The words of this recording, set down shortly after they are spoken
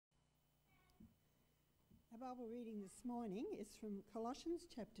Bible reading this morning is from Colossians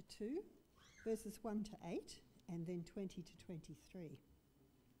chapter 2, verses 1 to 8, and then 20 to 23.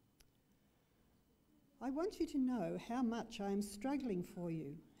 I want you to know how much I am struggling for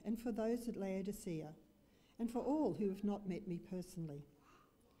you and for those at Laodicea, and for all who have not met me personally.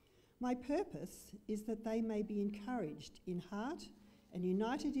 My purpose is that they may be encouraged in heart and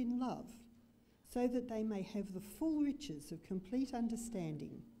united in love, so that they may have the full riches of complete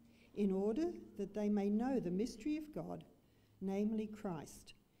understanding, in order that they may know the mystery of God, namely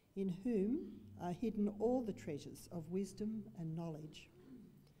Christ, in whom are hidden all the treasures of wisdom and knowledge.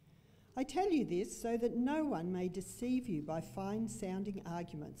 I tell you this so that no one may deceive you by fine-sounding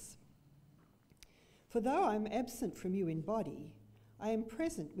arguments. For though I am absent from you in body, I am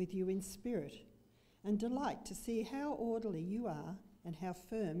present with you in spirit, and delight to see how orderly you are and how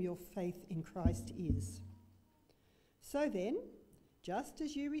firm your faith in Christ is. So then, just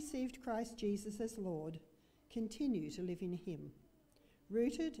as you received Christ Jesus as Lord, continue to live in him,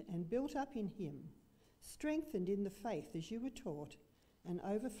 rooted and built up in him, strengthened in the faith as you were taught, and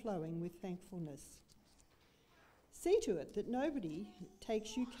overflowing with thankfulness. See to it that nobody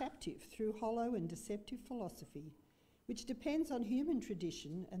takes you captive through hollow and deceptive philosophy, which depends on human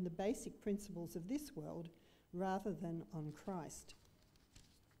tradition and the basic principles of this world rather than on Christ.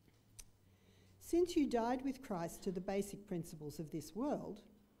 Since you died with Christ to the basic principles of this world,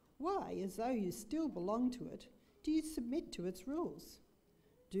 why, as though you still belong to it, do you submit to its rules?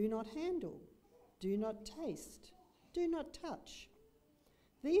 Do not handle, do not taste, do not touch.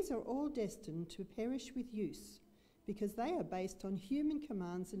 These are all destined to perish with use, because they are based on human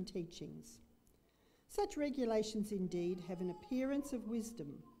commands and teachings. Such regulations indeed have an appearance of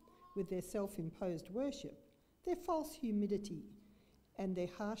wisdom, with their self-imposed worship, their false humility, and their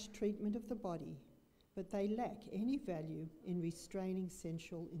harsh treatment of the body, but they lack any value in restraining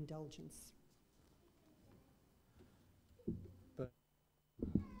sensual indulgence.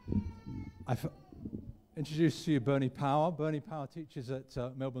 I've introduced to you Bernie Power. Bernie Power teaches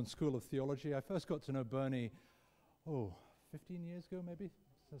at Melbourne School of Theology. I first got to know Bernie, 15 years ago maybe,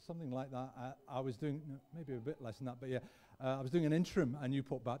 so something like that. I was doing, maybe a bit less than that, but yeah, I was doing an interim at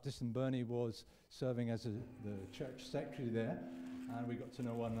Newport Baptist, and Bernie was serving as the church secretary there, and we got to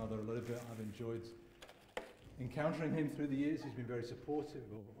know one another a little bit. I've enjoyed encountering him through the years. He's been very supportive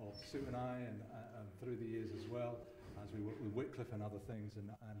of Sue and I, and through the years as well, as we work with Wycliffe and other things, and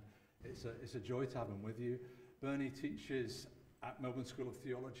it's a joy to have him with you. Bernie teaches at Melbourne School of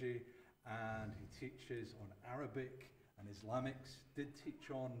Theology, and he teaches on Arabic and Islamics, did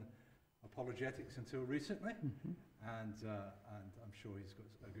teach on apologetics until recently, and I'm sure he's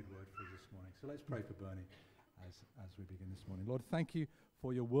got a good word for us this morning. So let's pray for Bernie as we begin this morning. Lord, thank you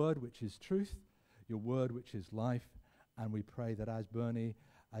for your word, which is truth, your word, which is life, and we pray that as Bernie,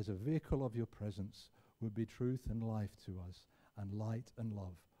 as a vehicle of your presence, would be truth and life to us, and light and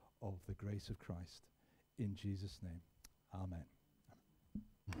love of the grace of Christ. In Jesus' name, amen.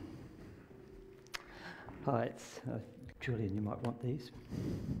 Hi, it's Julian, you might want these.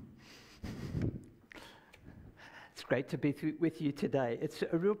 It's great to be with you today. It's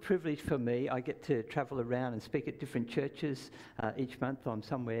a real privilege for me. I get to travel around and speak at different churches each month. I'm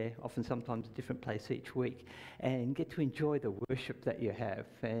somewhere, often sometimes a different place each week, and get to enjoy the worship that you have,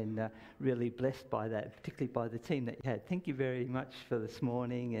 and really blessed by that, particularly by the team that you had. Thank you very much for this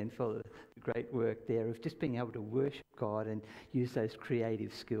morning and for the great work there of just being able to worship God and use those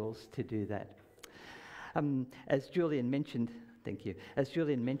creative skills to do that. As Julian mentioned, thank you. As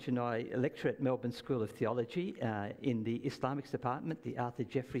Julian mentioned, I lecture at Melbourne School of Theology in the Islamics department, the Arthur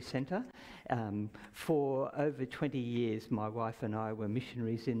Jeffrey Centre. For over 20 years, my wife and I were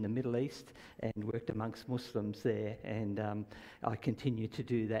missionaries in the Middle East and worked amongst Muslims there, and I continue to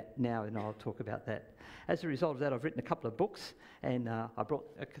do that now, and I'll talk about that. As a result of that, I've written a couple of books, and I brought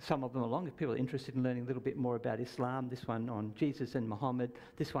some of them along if people are interested in learning a little bit more about Islam. This one on Jesus and Muhammad,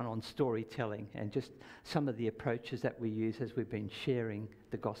 this one on storytelling, and just some of the approaches that we use as we've been sharing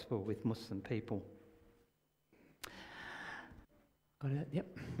the gospel with Muslim people. Got it?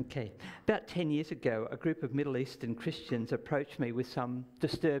 Yep. Okay. About 10 years ago, a group of Middle Eastern Christians approached me with some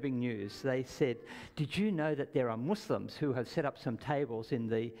disturbing news. They said, "Did you know that there are Muslims who have set up some tables in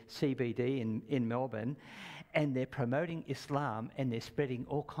the CBD in Melbourne, and they're promoting Islam, and they're spreading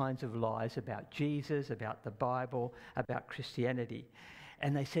all kinds of lies about Jesus, about the Bible, about Christianity?"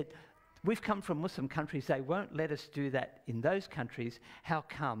 And they said, "We've come from Muslim countries. They won't let us do that in those countries. How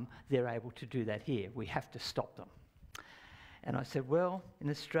come they're able to do that here? We have to stop them." And I said, well,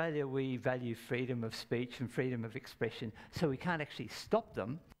 in Australia we value freedom of speech and freedom of expression, so we can't actually stop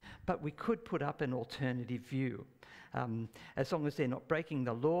them, but we could put up an alternative view. As long as they're not breaking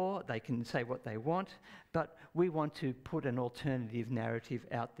the law, they can say what they want, but we want to put an alternative narrative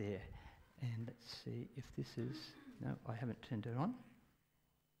out there. And let's see if this is... No, I haven't turned it on.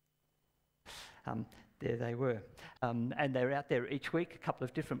 There they were. And they're out there each week, a couple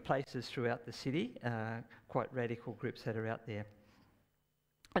of different places throughout the city, quite radical groups that are out there.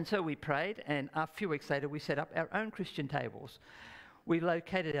 And so we prayed, and a few weeks later we set up our own Christian tables. We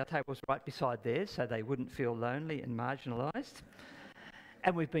located our tables right beside theirs so they wouldn't feel lonely and marginalised.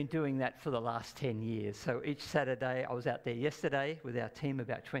 And we've been doing that for the last 10 years. So each Saturday, I was out there yesterday with our team,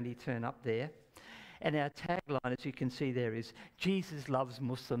 about 20 turn up there. And our tagline, as you can see there, is Jesus loves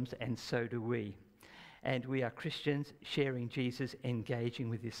Muslims and so do we. And we are Christians sharing Jesus, engaging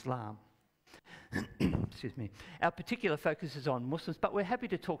with Islam. Excuse me. Our particular focus is on Muslims, but we're happy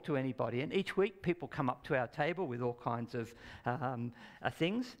to talk to anybody. And each week, people come up to our table with all kinds of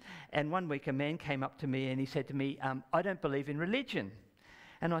things. And one week, a man came up to me and he said to me, I don't believe in religion.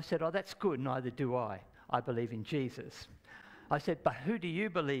 And I said, oh, that's good, neither do I. I believe in Jesus. I said, but who do you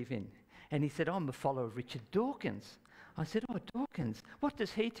believe in? And he said, I'm a follower of Richard Dawkins. I said, oh, Dawkins, what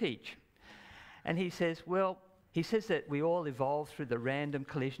does he teach? And he says, well, he says that we all evolved through the random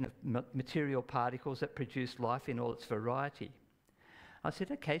collision of material particles that produce life in all its variety. I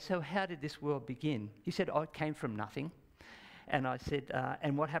said, okay, so how did this world begin? He said, oh, it came from nothing. And I said,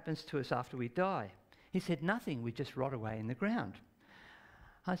 and what happens to us after we die? He said, nothing, we just rot away in the ground.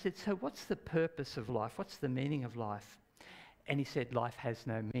 I said, so what's the purpose of life? What's the meaning of life? And he said, life has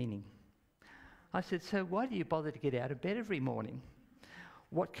no meaning. I said, so why do you bother to get out of bed every morning?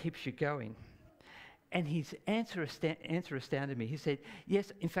 What keeps you going? And his answer astounded me. He said,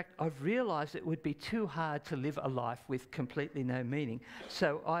 yes, in fact, I've realised it would be too hard to live a life with completely no meaning.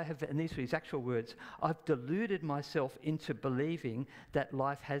 So I have, and these were his actual words, I've deluded myself into believing that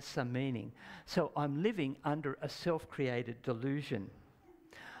life has some meaning. So I'm living under a self-created delusion.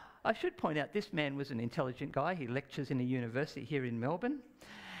 I should point out this man was an intelligent guy. He lectures in a university here in Melbourne.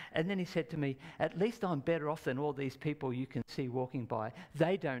 And then he said to me, at least I'm better off than all these people you can see walking by.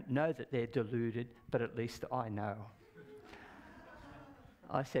 They don't know that they're deluded, but at least I know.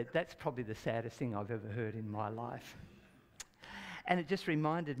 I said, that's probably the saddest thing I've ever heard in my life. And it just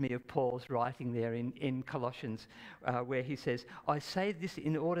reminded me of Paul's writing there in Colossians, where he says, I say this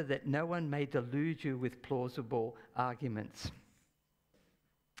in order that no one may delude you with plausible arguments.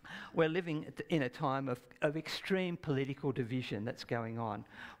 We're living in a time of extreme political division that's going on.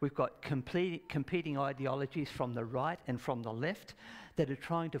 We've got competing ideologies from the right and from the left that are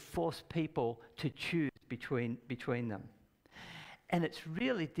trying to force people to choose between them. And it's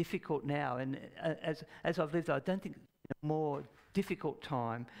really difficult now, and as I've lived, I don't think it's a more difficult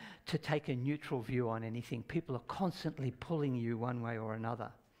time to take a neutral view on anything. People are constantly pulling you one way or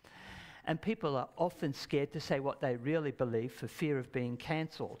another. And people are often scared to say what they really believe for fear of being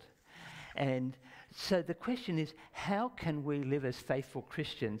cancelled. And so the question is, how can we live as faithful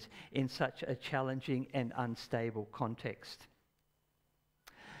Christians in such a challenging and unstable context?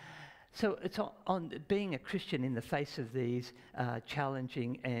 So it's on being a Christian in the face of these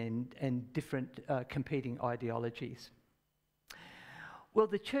challenging and different competing ideologies. Well,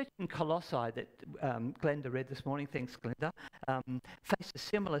 the church in Colossae that Glenda read this morning, thanks Glenda, faced a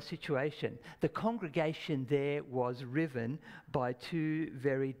similar situation. The congregation there was riven by two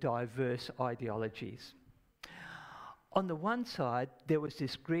very diverse ideologies. On the one side, there was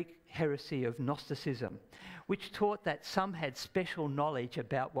this Greek heresy of Gnosticism, which taught that some had special knowledge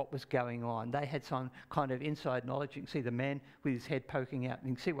about what was going on. They had some kind of inside knowledge. You can see the man with his head poking out, and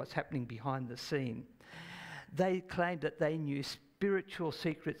you can see what's happening behind the scene. They claimed that they knew spiritual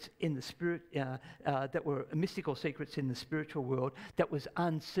secrets in the spirit, that were mystical secrets in the spiritual world that was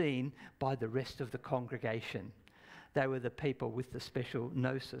unseen by the rest of the congregation. They were the people with the special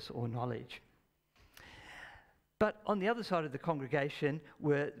gnosis or knowledge. But on the other side of the congregation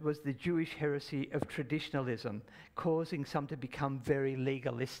was the Jewish heresy of traditionalism, causing some to become very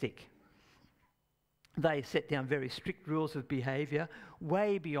legalistic. They set down very strict rules of behaviour,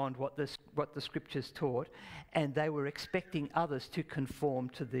 way beyond what the scriptures taught, and they were expecting others to conform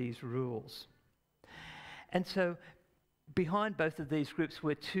to these rules. And so behind both of these groups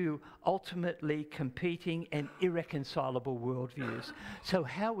were two ultimately competing and irreconcilable worldviews. So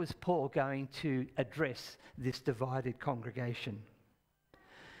how was Paul going to address this divided congregation?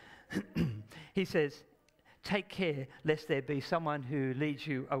 He says, take care lest there be someone who leads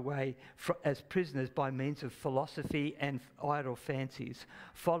you away as prisoners by means of philosophy and idle fancies,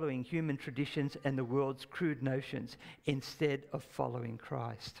 following human traditions and the world's crude notions instead of following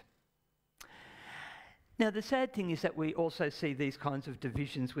Christ. Now, the sad thing is that we also see these kinds of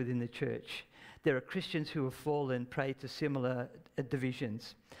divisions within the church. There are Christians who have fallen prey to similar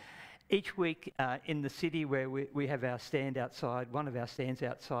divisions. Each week in the city where we have our stand outside, one of our stands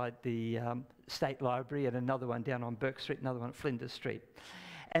outside the State Library and another one down on Burke Street, another one at Flinders Street.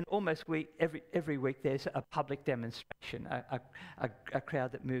 And almost every week there's a public demonstration, a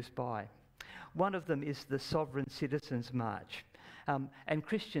crowd that moves by. One of them is the Sovereign Citizens March. And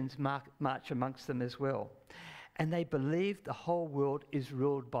Christians march amongst them as well. And they believe the whole world is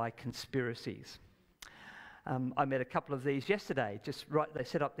ruled by conspiracies. I met a couple of these yesterday. They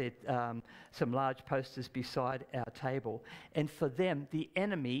set up some large posters beside our table. And for them, the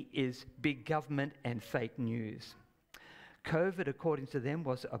enemy is big government and fake news. COVID, according to them,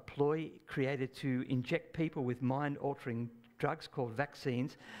 was a ploy created to inject people with mind-altering drugs called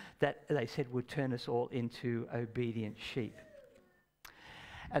vaccines that they said would turn us all into obedient sheep.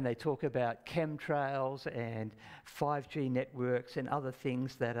 And they talk about chemtrails and 5G networks and other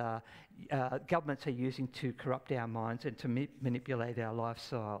things that governments are using to corrupt our minds and to manipulate our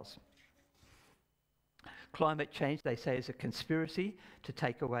lifestyles. Climate change, they say, is a conspiracy to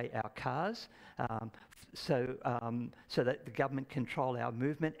take away our cars so that the government control our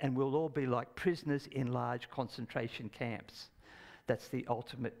movement and we'll all be like prisoners in large concentration camps. That's the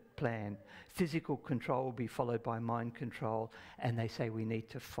ultimate plan. Physical control will be followed by mind control, and they say we need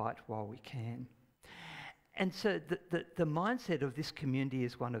to fight while we can. And so the mindset of this community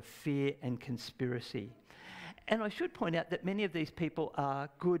is one of fear and conspiracy. And I should point out that many of these people are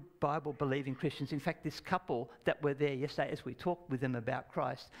good Bible-believing Christians. In fact, this couple that were there yesterday, as we talked with them about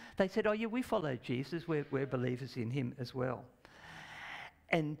Christ, they said, oh yeah, we follow Jesus, we're believers in him as well.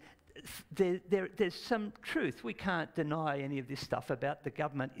 And there's some truth. We can't deny any of this stuff about the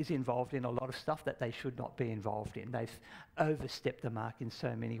government is involved in a lot of stuff that they should not be involved in. They've overstepped the mark in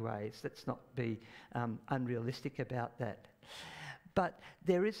so many ways. Let's not be unrealistic about that. But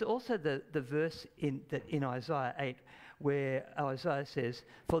there is also the verse in Isaiah 8 where Isaiah says,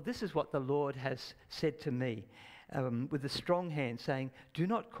 "For this is what the Lord has said to me, with a strong hand, saying, do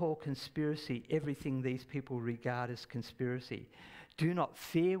not call conspiracy everything these people regard as conspiracy. Do not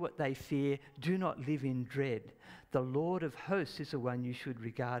fear what they fear. Do not live in dread. The Lord of hosts is the one you should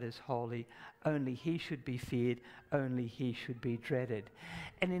regard as holy. Only he should be feared. Only he should be dreaded."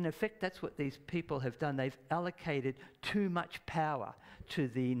 And in effect, that's what these people have done. They've allocated too much power to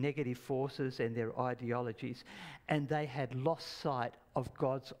the negative forces and their ideologies, and they had lost sight of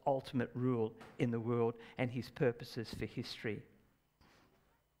God's ultimate rule in the world and his purposes for history.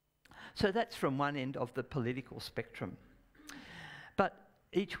 So that's from one end of the political spectrum. But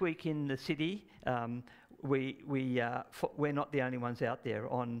each week in the city, we're not the only ones out there.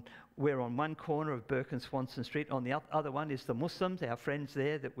 We're on one corner of Burke and Swanson Street. On the other one is the Muslims, our friends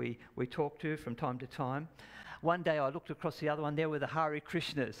there that we talk to from time to time. One day I looked across the other one, there were the Hare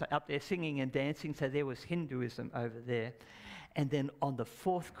Krishnas up there singing and dancing, so there was Hinduism over there. And then on the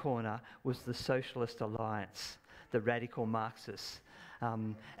fourth corner was the Socialist Alliance, the radical Marxists.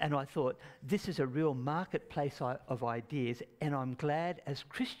 And I thought, this is a real marketplace of ideas, and I'm glad as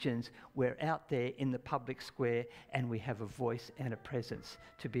Christians we're out there in the public square and we have a voice and a presence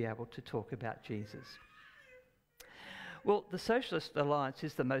to be able to talk about Jesus. Well, the Socialist Alliance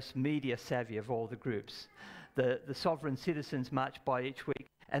is the most media savvy of all the groups. The sovereign citizens march by each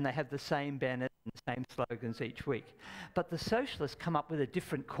week and they have the same banners and the same slogans each week. But the socialists come up with a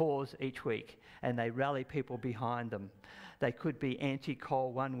different cause each week and they rally people behind them. They could be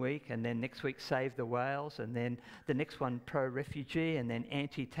anti-coal one week and then next week save the whales, and then the next one pro-refugee, and then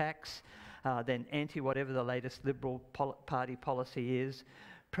anti-tax, then anti-whatever the latest Liberal Party policy is,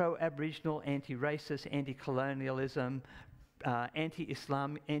 pro-Aboriginal, anti-racist, anti-colonialism,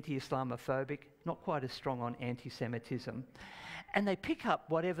 anti-Islam, anti-Islamophobic, not quite as strong on anti-Semitism. And they pick up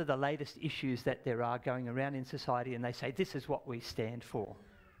whatever the latest issues that there are going around in society and they say, this is what we stand for.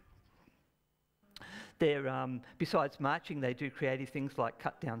 Besides marching, they do creative things like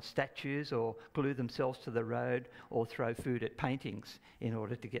cut down statues or glue themselves to the road or throw food at paintings in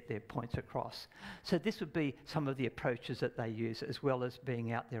order to get their points across. So this would be some of the approaches that they use, as well as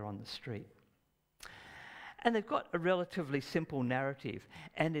being out there on the street. And they've got a relatively simple narrative,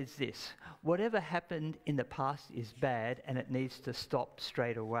 and it's this: whatever happened in the past is bad and it needs to stop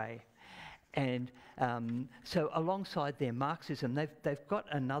straight away. And so alongside their Marxism, they've got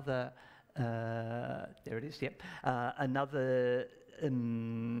another there it is, yep. Another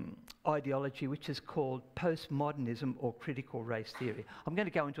ideology which is called postmodernism or critical race theory. I'm going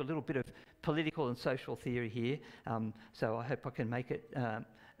to go into a little bit of political and social theory here, so I hope I can make it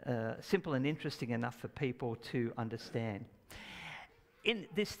simple and interesting enough for people to understand. in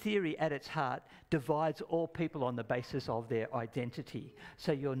this theory at its heart divides all people on the basis of their identity.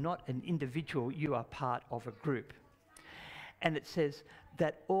 So you're not an individual, you are part of a group. And it says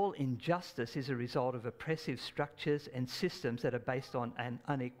that all injustice is a result of oppressive structures and systems that are based on an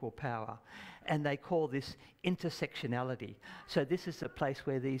unequal power. And they call this intersectionality. So this is a place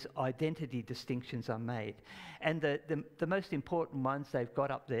where these identity distinctions are made. And the most important ones they've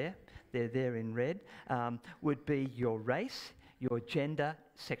got up there, they're there in red, would be your race, your gender,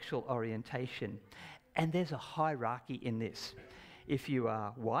 sexual orientation. And there's a hierarchy in this. If you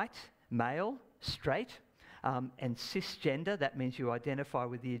are white, male, straight, and cisgender, that means you identify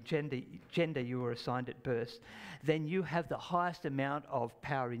with the gender you were assigned at birth, then you have the highest amount of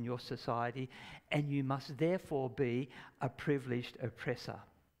power in your society, and you must therefore be a privileged oppressor.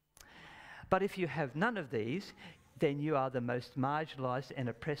 But if you have none of these, then you are the most marginalised and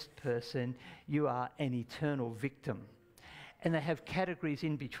oppressed person. You are an eternal victim. And they have categories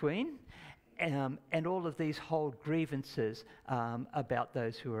in between, and all of these hold grievances about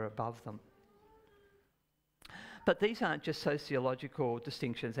those who are above them. But these aren't just sociological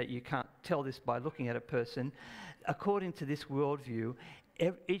distinctions that you can't tell this by looking at a person. According to this worldview,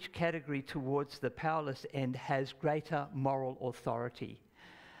 each category towards the powerless end has greater moral authority.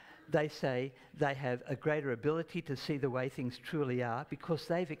 They say they have a greater ability to see the way things truly are because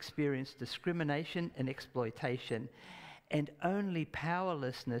they've experienced discrimination and exploitation, and only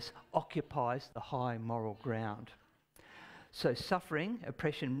powerlessness occupies the high moral ground. So suffering,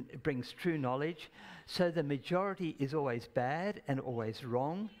 oppression brings true knowledge. So the majority is always bad and always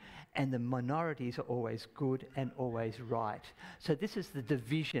wrong, and the minorities are always good and always right. So this is the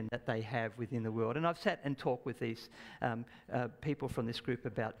division that they have within the world. And I've sat and talked with these people from this group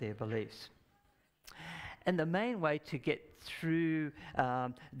about their beliefs. And the main way to get through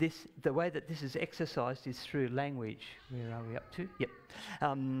this, the way that this is exercised is through language. Where are we up to? Yep.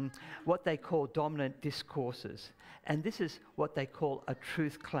 What they call dominant discourses. And this is what they call a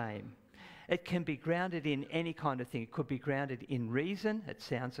truth claim. It can be grounded in any kind of thing. It could be grounded in reason. It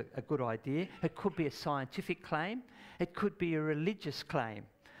sounds a good idea. It could be a scientific claim. It could be a religious claim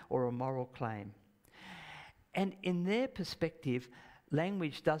or a moral claim. And in their perspective,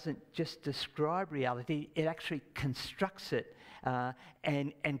 language doesn't just describe reality, it actually constructs it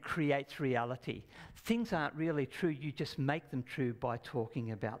and creates reality. Things aren't really true, you just make them true by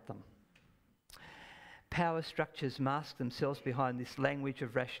talking about them. Power structures mask themselves behind this language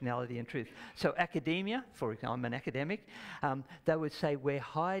of rationality and truth. So academia, for example, I'm an academic, they would say we're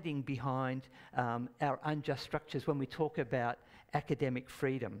hiding behind our unjust structures when we talk about academic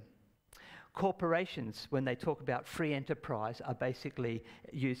freedom. Corporations, when they talk about free enterprise, are basically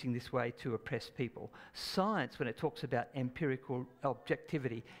using this way to oppress people. Science, when it talks about empirical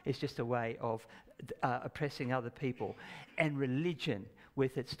objectivity, is just a way of oppressing other people. And religion,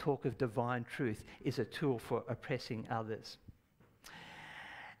 with its talk of divine truth, is a tool for oppressing others.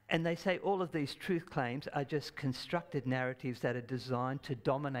 And they say all of these truth claims are just constructed narratives that are designed to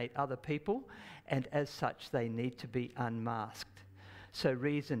dominate other people, and as such they need to be unmasked. So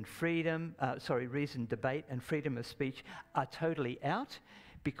reason, debate and freedom of speech are totally out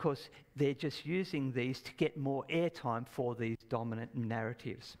because they're just using these to get more airtime for these dominant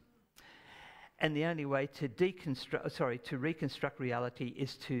narratives. And the only way to reconstruct reality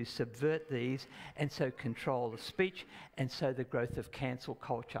is to subvert these and so control the speech and so the growth of cancel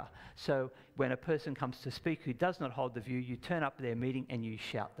culture. So when a person comes to speak who does not hold the view, you turn up at their meeting and you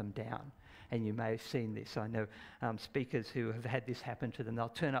shout them down. And you may have seen this. I know speakers who have had this happen to them. They'll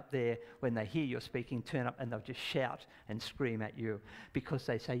turn up there when they hear you're speaking, turn up and they'll just shout and scream at you because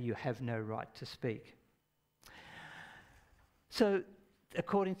they say you have no right to speak. So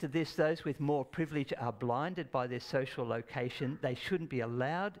according to this, those with more privilege are blinded by their social location. They shouldn't be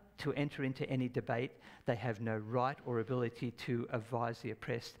allowed to enter into any debate. They have no right or ability to advise the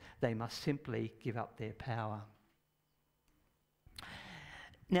oppressed. They must simply give up their power.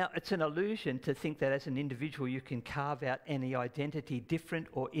 Now, it's an illusion to think that as an individual you can carve out any identity different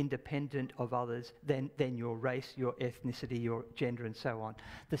or independent of others than your race, your ethnicity, your gender, and so on.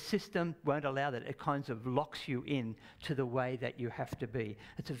 The system won't allow that. It kind of locks you in to the way that you have to be.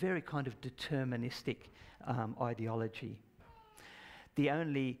 It's a very kind of deterministic ideology. The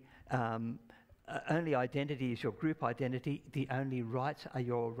only identity is your group identity. The only rights are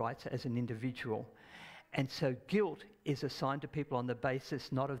your rights as an individual. And so guilt is assigned to people on the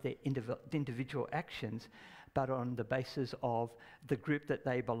basis not of their individual actions, but on the basis of the group that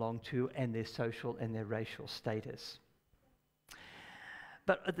they belong to and their social and their racial status.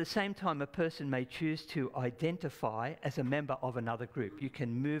 But at the same time, a person may choose to identify as a member of another group. You can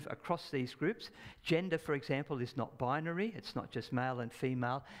move across these groups. Gender, for example, is not binary. It's not just male and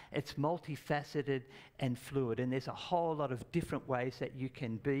female. It's multifaceted and fluid. And there's a whole lot of different ways that you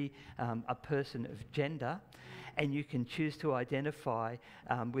can be a person of gender. And you can choose to identify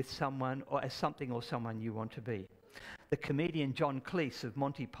with someone or as something or someone you want to be. The comedian John Cleese of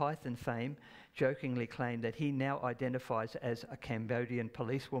Monty Python fame jokingly claimed that he now identifies as a Cambodian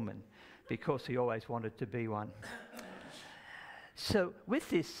policewoman because he always wanted to be one. So with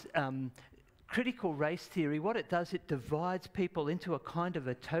this critical race theory, what it does, it divides people into a kind of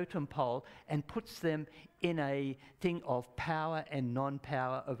a totem pole and puts them in a thing of power and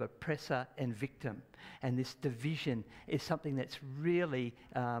non-power, of oppressor and victim. And this division is something that's really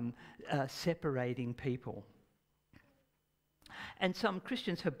separating people. And some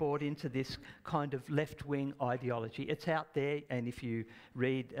Christians have bought into this kind of left-wing ideology. It's out there, and if you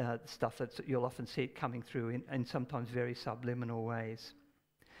read stuff, you'll often see it coming through in sometimes very subliminal ways.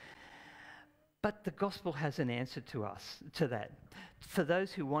 But the gospel has an answer to that. For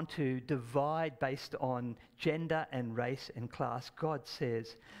those who want to divide based on gender and race and class, God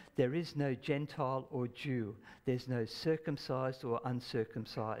says there is no Gentile or Jew. There's no circumcised or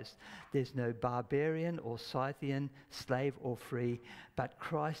uncircumcised. There's no barbarian or Scythian, slave or free, but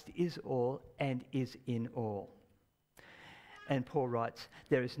Christ is all and is in all. And Paul writes,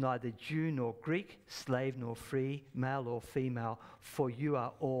 there is neither Jew nor Greek, slave nor free, male or female, for you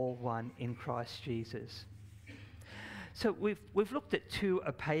are all one in Christ Jesus. So we've looked at two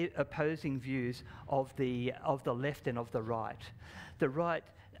opposing views of the left and of the right. The right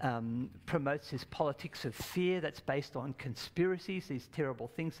promotes this politics of fear that's based on conspiracies, these terrible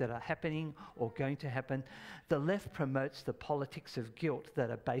things that are happening or going to happen. The left promotes the politics of guilt that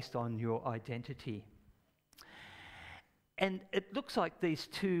are based on your identity. And it looks like these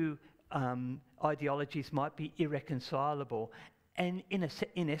two ideologies might be irreconcilable, and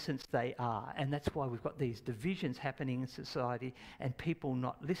in essence they are. And that's why we've got these divisions happening in society and people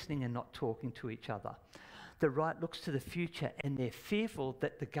not listening and not talking to each other. The right looks to the future and they're fearful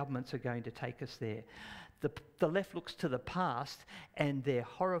that the governments are going to take us there. The left looks to the past and they're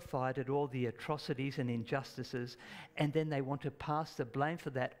horrified at all the atrocities and injustices, and then they want to pass the blame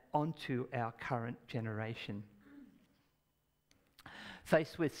for that onto our current generation.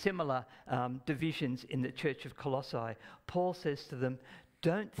 Faced with similar divisions in the church of Colossae, Paul says to them,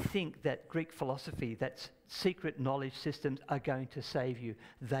 don't think that Greek philosophy, that's secret knowledge systems, are going to save you.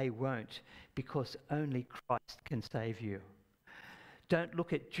 They won't, because only Christ can save you. Don't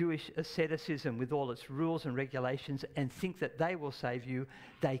look at Jewish asceticism with all its rules and regulations and think that they will save you.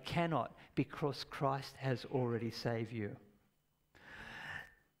 They cannot, because Christ has already saved you.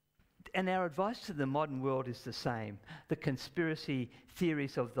 And our advice to the modern world is the same. The conspiracy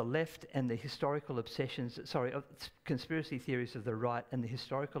theories of the left and the historical obsessions, conspiracy theories of the right and the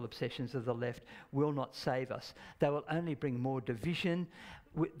historical obsessions of the left will not save us. They will only bring more division.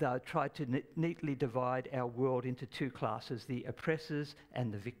 They'll try to neatly divide our world into two classes, the oppressors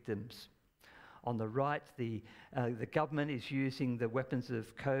and the victims. On the right, the government is using the weapons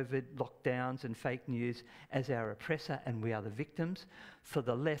of COVID, lockdowns and fake news as our oppressor, and we are the victims. For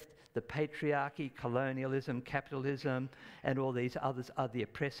the left, the patriarchy, colonialism, capitalism, and all these others are the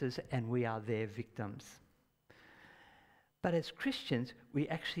oppressors, and we are their victims. But as Christians, we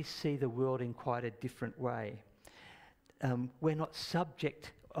actually see the world in quite a different way. We're not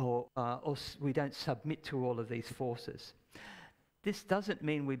subject or we don't submit to all of these forces. This doesn't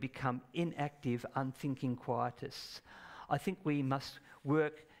mean we become inactive, unthinking quietists. I think we must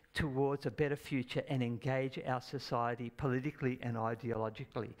work towards a better future and engage our society politically and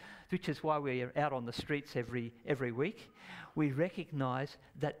ideologically, which is why we're out on the streets every week. We recognise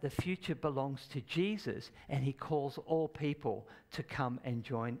that the future belongs to Jesus, and he calls all people to come and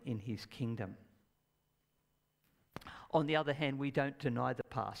join in his kingdom. On the other hand, we don't deny the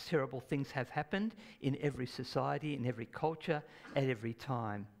past. Terrible things have happened in every society, in every culture, at every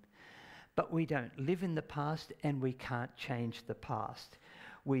time. But we don't live in the past, and we can't change the past.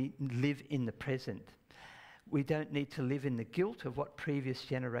 We live in the present. We don't need to live in the guilt of what previous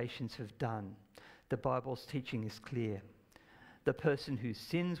generations have done. The Bible's teaching is clear. The person who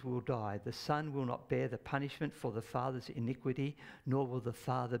sins will die. The son will not bear the punishment for the father's iniquity, nor will the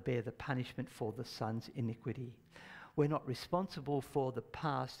father bear the punishment for the son's iniquity. We're not responsible for the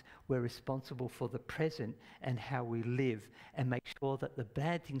past, we're responsible for the present and how we live, and make sure that the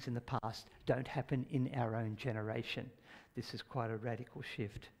bad things in the past don't happen in our own generation. This is quite a radical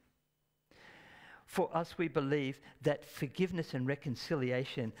shift. For us, we believe that forgiveness and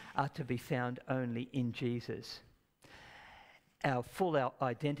reconciliation are to be found only in Jesus. Our full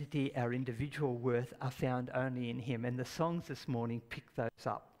identity, our individual worth are found only in him. And the songs this morning pick those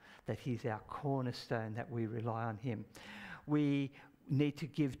up, that he's our cornerstone, that we rely on him. We need to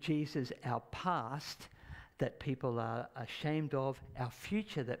give Jesus our past that people are ashamed of, our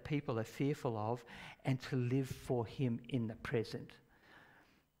future that people are fearful of, and to live for him in the present.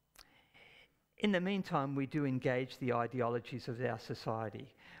 In the meantime, we do engage the ideologies of our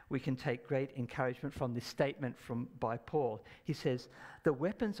society. We can take great encouragement from this statement by Paul. He says, "The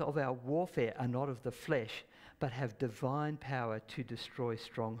weapons of our warfare are not of the flesh, but have divine power to destroy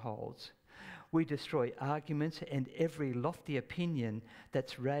strongholds. We destroy arguments and every lofty opinion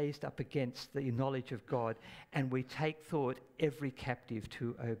that's raised up against the knowledge of God, and we take thought every captive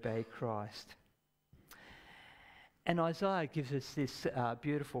to obey Christ." And Isaiah gives us this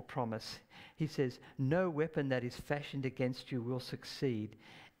beautiful promise. He says, "No weapon that is fashioned against you will succeed,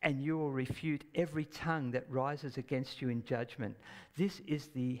 and you will refute every tongue that rises against you in judgment. This is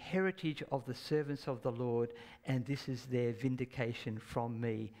the heritage of the servants of the Lord, and this is their vindication from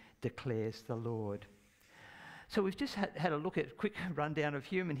me, declares the Lord." So we've just had a look at a quick rundown of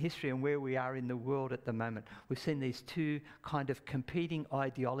human history and where we are in the world at the moment. We've seen these two kind of competing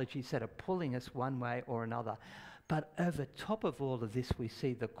ideologies that are pulling us one way or another. But over top of all of this, we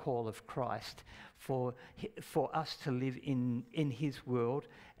see the call of Christ for us to live in his world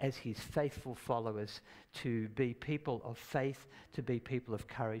as his faithful followers, to be people of faith, to be people of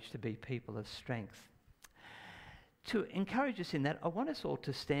courage, to be people of strength. To encourage us in that, I want us all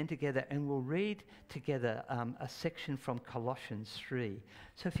to stand together and we'll read together a section from Colossians 3.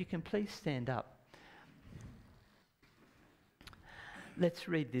 So if you can please stand up. Let's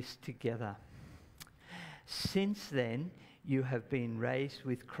read this together. "Since then, you have been raised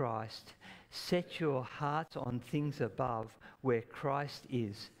with Christ. Set your hearts on things above, where Christ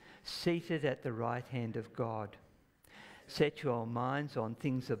is, seated at the right hand of God. Set your minds on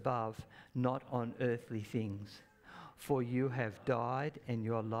things above, not on earthly things. For you have died, and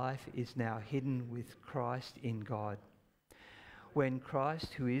your life is now hidden with Christ in God. When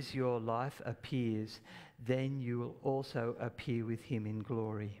Christ, who is your life, appears, then you will also appear with him in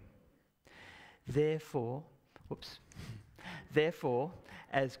glory. Therefore,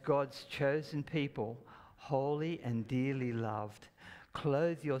 as God's chosen people, holy and dearly loved,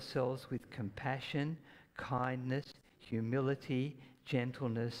 clothe yourselves with compassion, kindness, humility,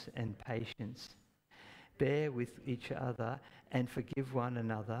 gentleness, and patience. Bear with each other and forgive one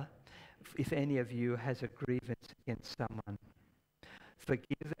another if any of you has a grievance against someone.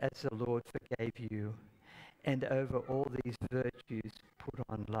 Forgive as the Lord forgave you, and over all these virtues put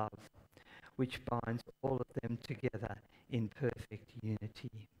on love, which binds all of them together in perfect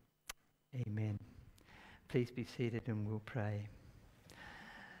unity." Amen. Please be seated and we'll pray.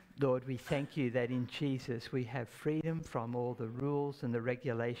 Lord, we thank you that in Jesus we have freedom from all the rules and the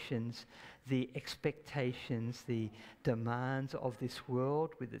regulations, the expectations, the demands of this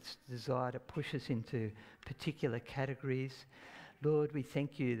world with its desire to push us into particular categories. Lord, we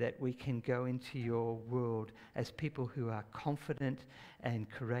thank you that we can go into your world as people who are confident and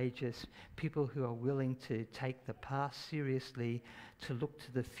courageous, people who are willing to take the past seriously, to look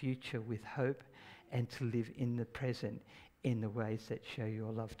to the future with hope, and to live in the present in the ways that show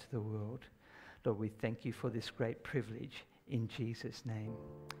your love to the world. Lord, we thank you for this great privilege. In Jesus' name,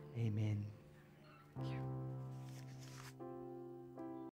 amen.